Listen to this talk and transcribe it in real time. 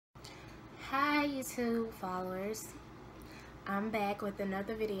Hi YouTube followers, I'm back with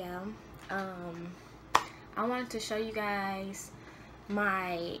another video. I wanted to show you guys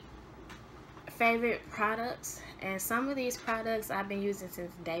my favorite products, and some of these products I've been using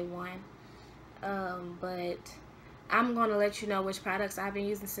since day one, but I'm going to let you know which products I've been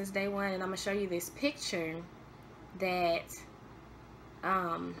using since day one, and I'm going to show you this picture that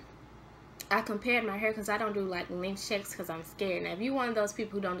I compared my hair, because I don't do like length checks because I'm scared. Now if you're one of those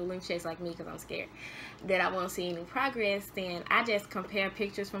people who don't do length checks like me because I'm scared that I won't see any progress, then I just compare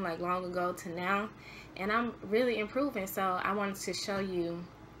pictures from like long ago to now, and I'm really improving. So I wanted to show you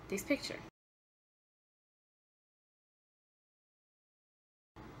this picture.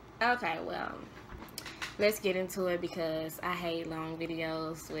 Okay, well, let's get into it, because I hate long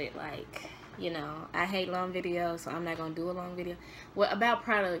videos with I hate long videos, so I'm not gonna do a long video about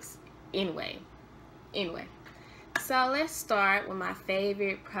products anyway. So let's start with my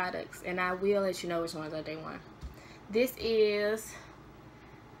favorite products, and I will let you know which ones are day one. This is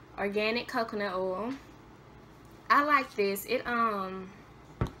organic coconut oil. I like this. It not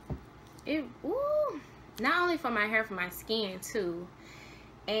only for my hair, for my skin too.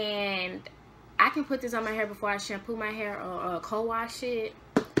 And I can put this on my hair before I shampoo my hair or co-wash it,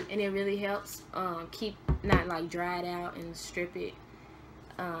 and it really helps keep not like dried out and strip it.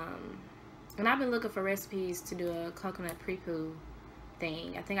 And I've been looking for recipes to do a coconut pre-poo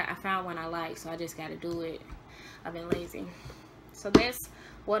thing. I think I found one I like, so I just got to do it. I've been lazy. So that's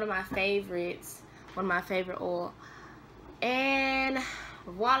one of my favorites, one of my favorite oil. And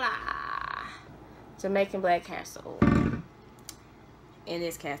voila, Jamaican black castor oil. And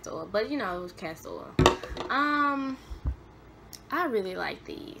it's castor oil, but you know, it's castor oil. I really like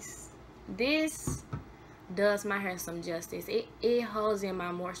these. This does my hair some justice. It holds in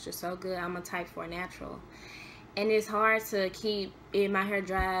my moisture so good. I'm a type 4 natural, and it's hard to keep it. My hair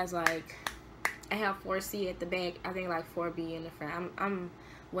dries like, I have 4C at the back, I think like 4B in the front. I'm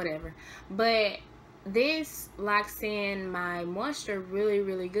whatever, but this locks in my moisture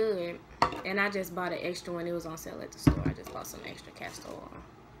really good. And I just bought an extra one. It was on sale at the store. I just bought some extra castor oil.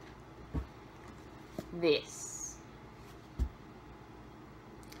 This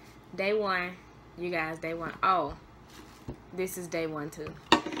day one, you guys, day one. Oh, this is day one too.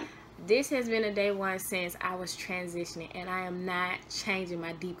 This has been a day one since I was transitioning, and I am not changing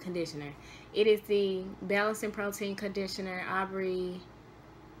my deep conditioner. It is the Balancing Protein Conditioner, Aubrey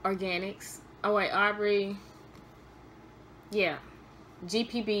Organics. Oh wait, Aubrey, yeah,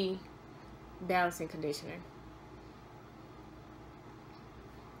 GPB Balancing Conditioner.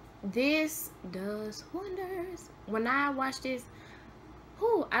 This does wonders. When I wash this,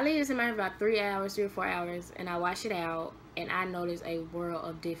 I leave this in my hair for about 3 or 4 hours, and I wash it out, and I notice a world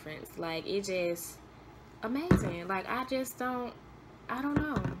of difference. Like, it just amazing. Like, I don't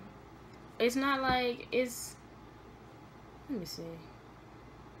know. It's not like it's, let me see.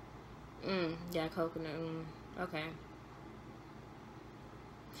 Yeah, coconut. Okay.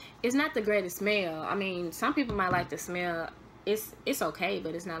 It's not the greatest smell. I mean, some people might like the smell. It's okay,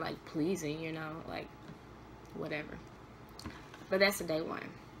 but it's not like pleasing, you know, like whatever. But that's a day one.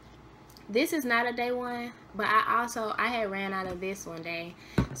 This is not a day one, but I had ran out of this one day,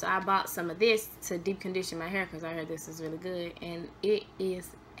 so I bought some of this to deep condition my hair, because I heard this is really good, and it is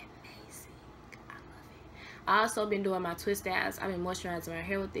amazing. I love it. I also been doing my twist outs. I've been moisturizing my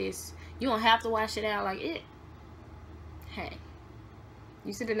hair with this. You don't have to wash it out like it. Hey,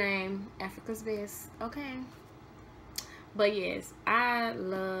 you see the name, Africa's Best, okay? But yes, I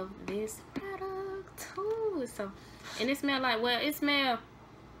love this product too. So, and it smells like, well, it smells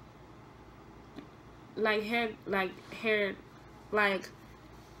like hair, like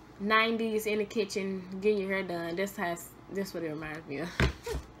 90s in the kitchen getting your hair done. This what it reminds me of.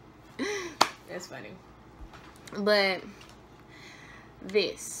 That's funny. But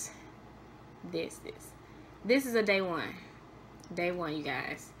this is a day one. Day one, you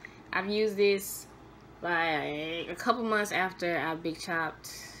guys. I've used this like a couple months after I big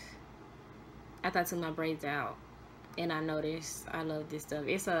chopped, after I took my braids out, and I noticed I love this stuff.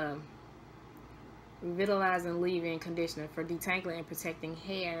 It's a revitalizing leave-in conditioner for detangling and protecting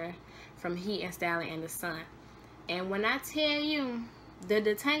hair from heat and styling in the sun. And when I tell you the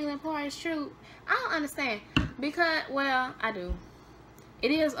detangling part is true, I don't understand, because, well, I do. It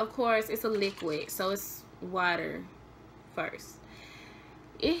is, of course, it's a liquid, so it's water first.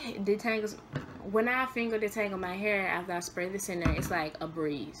 It detangles. When I finger detangle my hair after I spray this in there, it's like a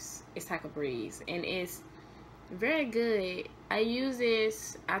breeze. It's like a breeze, and it's very good. I use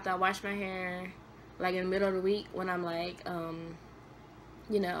this after I wash my hair, like in the middle of the week, when I'm like,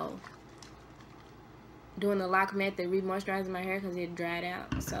 you know, doing the lock method, re-moisturizing my hair because it dried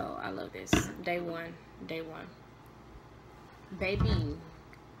out. So I love this. Day one. Baby.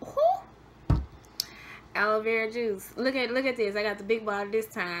 Woo! Aloe vera juice. Look at this. I got the big bottle this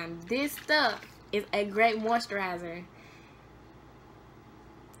time. This stuff is a great moisturizer.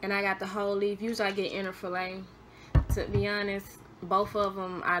 And I got the whole leaf. Usually I get inner fillet. To be honest, both of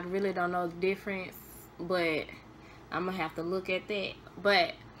them, I really don't know the difference. But I'm going to have to look at that.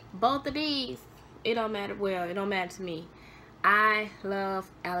 But both of these, it don't matter. Well, it don't matter to me. I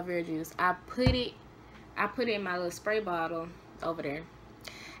love aloe vera juice. I put it in my little spray bottle over there.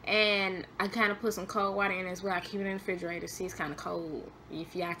 And I kind of put some cold water in as well. I keep it in the refrigerator. See, it's kind of cold.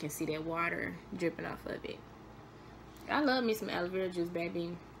 If y'all can see that water dripping off of it. I love me some aloe vera juice,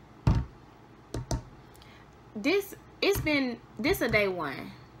 baby. This a day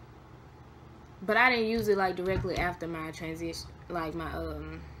one. But I didn't use it like directly after my transition, like my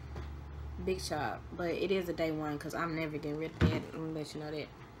big shop. But it is a day one because I'm never getting rid of that. I'm gonna let you know that.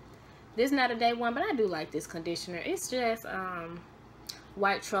 This is not a day one, but I do like this conditioner. It's just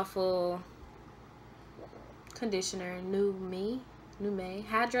white truffle conditioner, new me,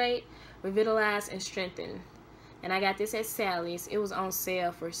 hydrate, revitalize, and strengthen. And I got this at Sally's. It was on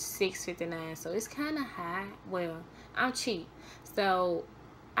sale for $6.59, so it's kind of high. Well, I'm cheap, so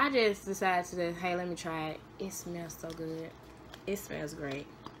I just decided to, hey, let me try it. It smells so good. It smells great.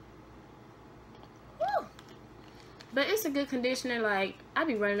 Woo! But it's a good conditioner. Like, I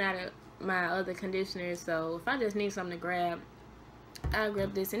be running out of my other conditioners, so if I just need something to grab, I'll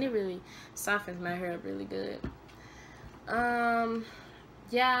grab this, and it really softens my hair up really good.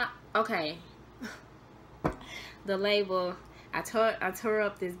 Yeah, okay. The label, I tore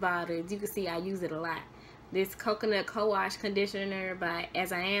up this bottle. As you can see, I use it a lot. This coconut co-wash conditioner by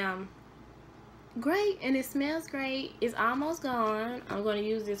As I Am. Great, and it smells great. It's almost gone. I'm going to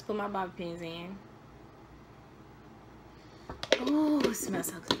use this to put my bobby pins in. Oh, it smells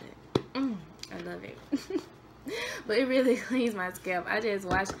so good. I love it. But it really cleans my scalp. I just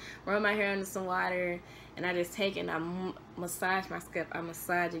run my hair under some water, and I just take it and I massage my scalp. I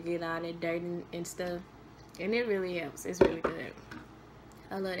massage it, get all that dirt and stuff. And it really helps. It's really good.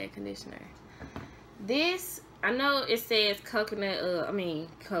 I love that conditioner. This, I know it says coconut,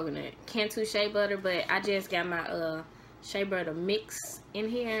 Cantu shea butter, but I just got my shea butter mix in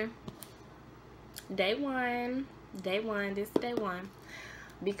here. Day one. This is day one.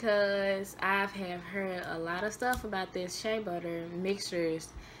 Because I have heard a lot of stuff about this shea butter mixtures.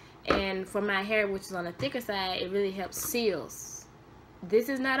 And for my hair, which is on the thicker side, it really helps seals. This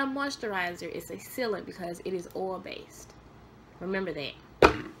is not a moisturizer, it's a sealant because it is oil based. Remember that.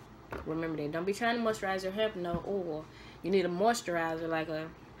 Don't be trying to moisturize your hair with no oil. You need a moisturizer like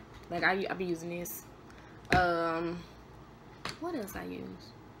I be using this. What else I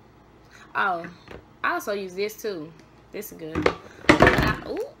use? Oh, I also use this too. This is good.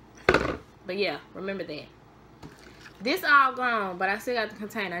 But yeah, remember that. This all gone, but I still got the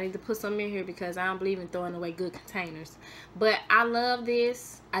container. I need to put some in here because I don't believe in throwing away good containers. But I love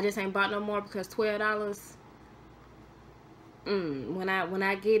this. I just ain't bought no more because $12. When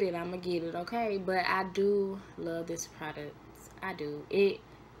I get it, I'm gonna get it, okay? But I do love this product. I do. It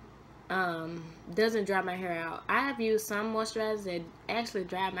doesn't dry my hair out. I have used some moisturizers that actually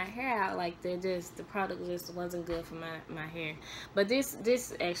dry my hair out. Like the product just wasn't good for my hair. But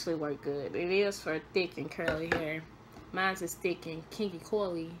this actually worked good. It is for thick and curly hair. Mine's is thick and kinky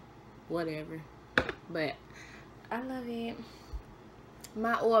coily, whatever. But I love it.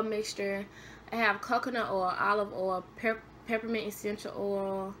 My oil mixture, I have coconut oil, olive oil, peppermint essential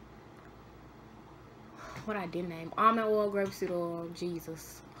oil. What I did name? Almond oil, grapeseed oil,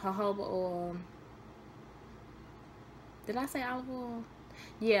 Jesus. Jojoba oil. Did I say olive oil?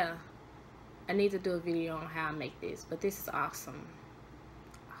 Yeah. I need to do a video on how I make this, but this is awesome.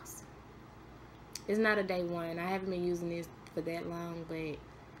 It's not a day one. I haven't been using this for that long, but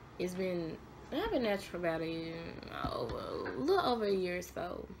I've been natural for about a little over a year or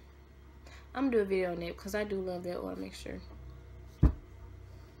so. I'm gonna do a video on that because I do love that oil mixture.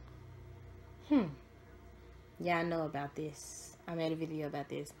 Yeah, I know about this. I made a video about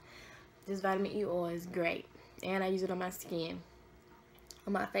this. This vitamin E oil is great, and I use it on my skin,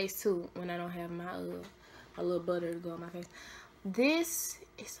 on my face too, when I don't have my a little butter to go on my face. This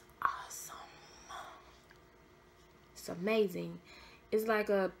is awesome. It's amazing. It's like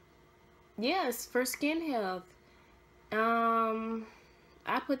it's for skin health.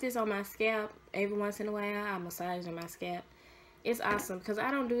 I put this on my scalp every once in a while. I massage on my scalp. It's awesome because I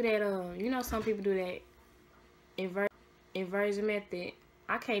don't do that. You know, some people do that inversion method.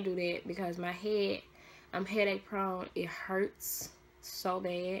 I can't do that because my head, I'm headache prone. It hurts so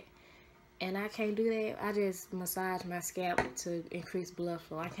bad, and I can't do that. I just massage my scalp to increase blood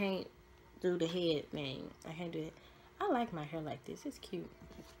flow. I can't do the head thing. I can't do it. I like my hair like this. It's cute.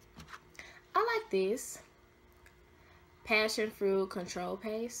 I like this passion fruit control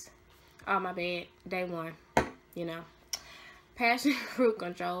paste. Oh, my bad. Day one. You know. Passion fruit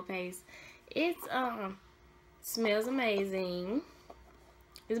control paste. It's smells amazing.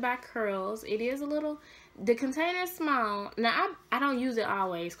 It's by Curls. It is a little, the container is small. Now I don't use it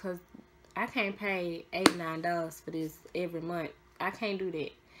always because I can't pay $8-9 for this every month. I can't do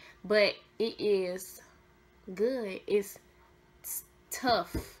that. But it is good. It's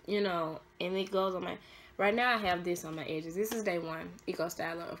tough, you know, and it goes on my, right now I have this on my edges. This is day one, Eco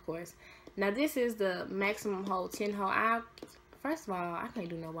Styler, of course. Now this is the maximum hold 10 hold. First of all, I can't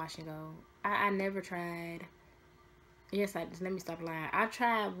do no wash and go. I never tried. Yes, let me stop lying. I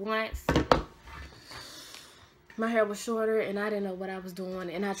tried once. My hair was shorter and I didn't know what I was doing,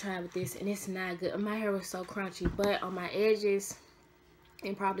 and I tried with this and it's not good. My hair was so crunchy, but on my edges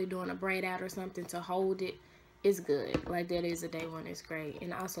and probably doing a braid out or something to hold it, it's good. Like that is a day one. It's great.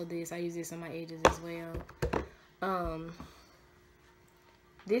 And also this, I use this on my edges as well.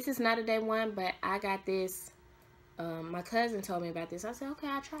 This is not a day one, but I got this. My cousin told me about this. I said, okay,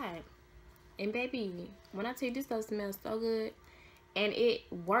 I'll try it. And baby, when I tell you, this stuff smells so good. And it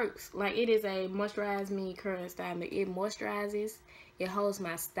works. Like, it is a moisturize me curling style. It moisturizes. It holds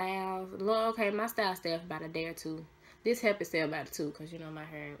my styles. Okay, my style stay for about a day or two. This helps it stay about it too, because you know my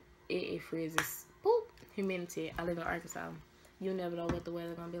hair, it freezes. Boop. Humidity. I live in Arkansas. You never know what the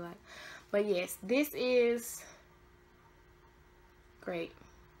weather's gonna be like. But yes, this is great.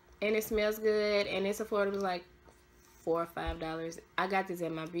 And it smells good. And it's affordable, like $4 or $5. I got this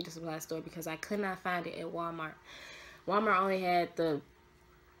at my beauty supply store because I could not find it at Walmart. Walmart only had the,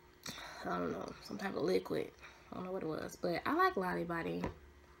 I don't know, some type of liquid. I don't know what it was, but I like Lolly Body.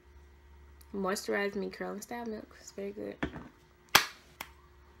 Moisturize Me Curling Style Milk. It's very good.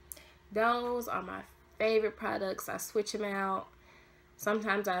 Those are my favorite products. I switch them out.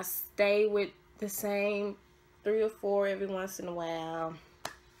 Sometimes I stay with the same 3 or 4 every once in a while.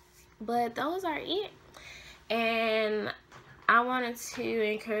 But those are it. And I wanted to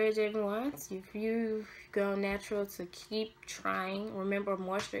encourage everyone, if you go natural, to keep trying. Remember,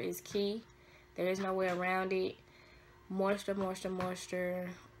 moisture is key. There is no way around it. Moisture, moisture, moisture.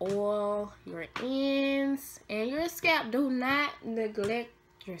 Oil your ends and your scalp. Do not neglect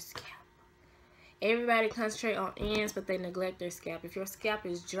your scalp. Everybody concentrate on ends, but they neglect their scalp. If your scalp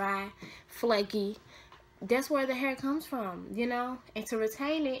is dry, flaky, that's where the hair comes from, you know. And to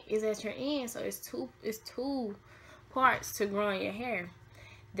retain it is at your end. So it's two parts to growing your hair.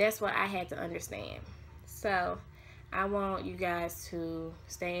 That's what I had to understand. So I want you guys to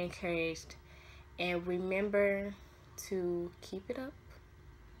stay encouraged and remember to keep it up.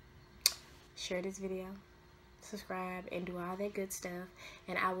 Share this video, subscribe, and do all that good stuff.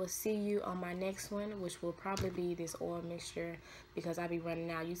 And I will see you on my next one, which will probably be this oil mixture, because I'll be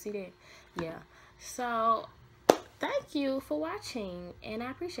running out. You see that? Yeah. So thank you for watching, and I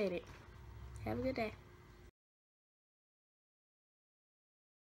appreciate it. Have a good day.